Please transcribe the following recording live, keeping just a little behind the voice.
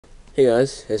Hey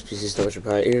guys, SPC Stomach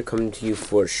Pie here, coming to you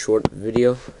for a short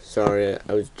video. Sorry,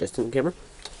 I was just in the camera.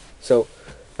 So,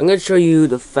 I'm going to show you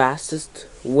the fastest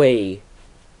way.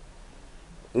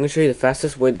 I'm going to show you the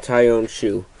fastest way to tie your own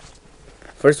shoe.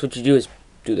 First, what you do is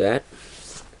do that.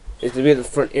 Is to be at the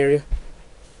front area.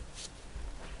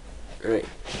 Alright.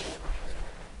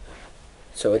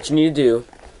 So, what you need to do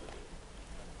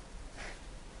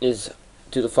is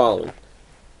do the following.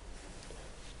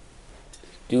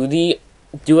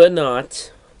 Do a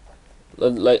knot.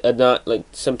 Like a knot, like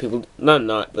some people, not a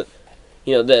knot, but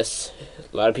you know this.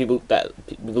 A lot of people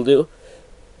do.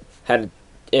 And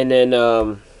then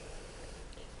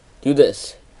do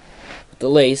this with the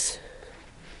lace,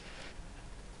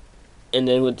 and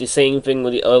then with the same thing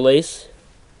with the other lace.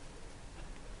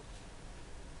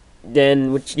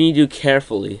 Then what you need to do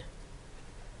carefully,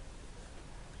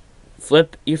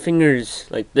 flip your fingers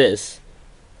like this,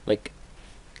 like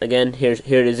again. Here it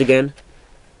is again.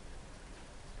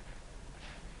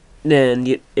 Then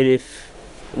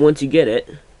once you get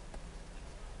it,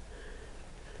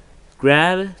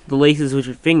 grab the laces with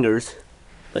your fingers,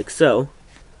 like so,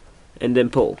 and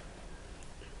then pull.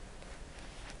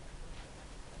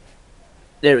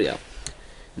 There we go.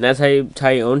 And that's how you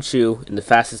tie your own shoe in the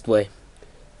fastest way.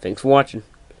 Thanks for watching.